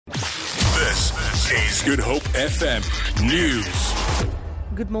is Good Hope FM News.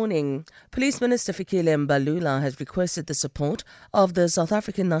 Good morning. Police Minister Fikile Mbalula has requested the support of the South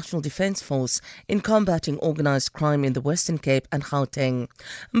African National Defence Force in combating organised crime in the Western Cape and Gauteng.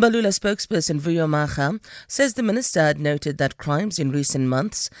 Mbalula spokesperson Vuyo Maga says the minister had noted that crimes in recent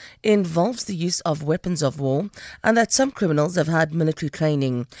months involves the use of weapons of war and that some criminals have had military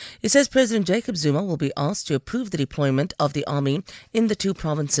training. He says President Jacob Zuma will be asked to approve the deployment of the army in the two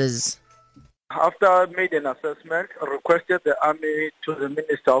provinces. After I made an assessment, I requested the army to the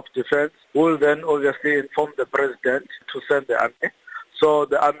Minister of Defense, who will then obviously inform the President to send the army. So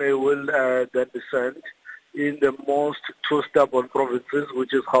the army will then be sent in the most two stubborn provinces,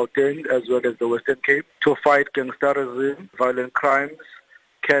 which is Gauteng as well as the Western Cape, to fight gangsterism, violent crimes,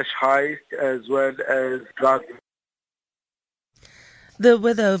 cash heist, as well as drug. The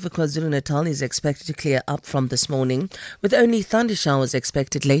weather over KwaZulu-Natal is expected to clear up from this morning, with only thunder showers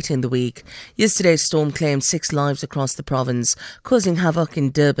expected later in the week. Yesterday's storm claimed 6 lives across the province, causing havoc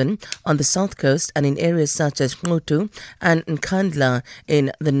in Durban on the south coast and in areas such as Mputu and Nkandla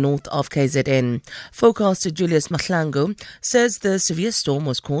in the north of KZN. Forecaster Julius Mahlangu says the severe storm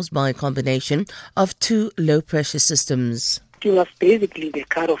was caused by a combination of 2 low-pressure systems. It was basically the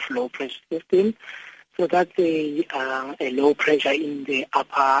cut-off low-pressure system. So that's a low pressure in the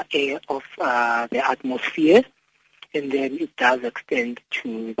upper air of the atmosphere, and then it does extend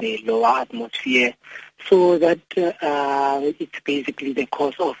to the lower atmosphere. So that it's basically the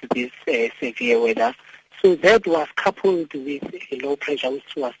cause of this severe weather. So that was coupled with a low pressure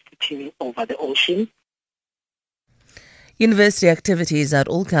which was sitting over the ocean. University activities at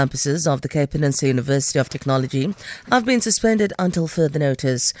all campuses of the Cape Peninsula University of Technology have been suspended until further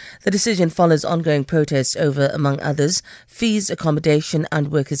notice. The decision follows ongoing protests over, among others, fees, accommodation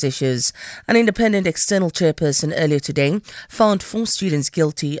and workers' issues. An independent external chairperson earlier today found 4 students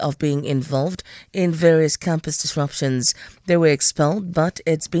guilty of being involved in various campus disruptions. They were expelled, but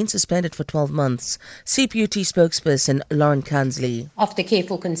it's been suspended for 12 months. CPUT spokesperson Lauren Kansley. After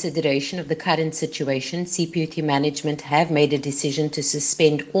careful consideration of the current situation, CPUT management have made a decision to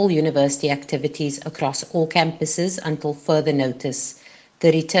suspend all university activities across all campuses until further notice.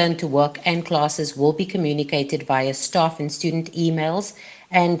 The return to work and classes will be communicated via staff and student emails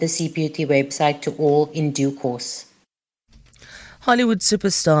and the CPUT website to all in due course. Hollywood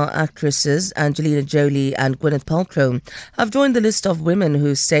superstar actresses Angelina Jolie and Gwyneth Paltrow have joined the list of women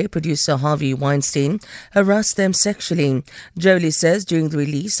who say producer Harvey Weinstein harassed them sexually. Jolie says during the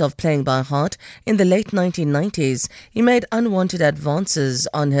release of Playing by Heart in the late 1990s, he made unwanted advances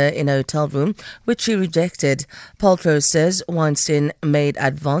on her in a hotel room, which she rejected. Paltrow says Weinstein made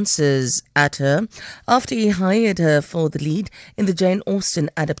advances at her after he hired her for the lead in the Jane Austen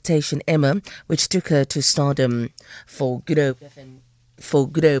adaptation Emma, which took her to stardom. For Good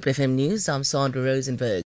Hope FM News, I'm Sandra Rosenberg.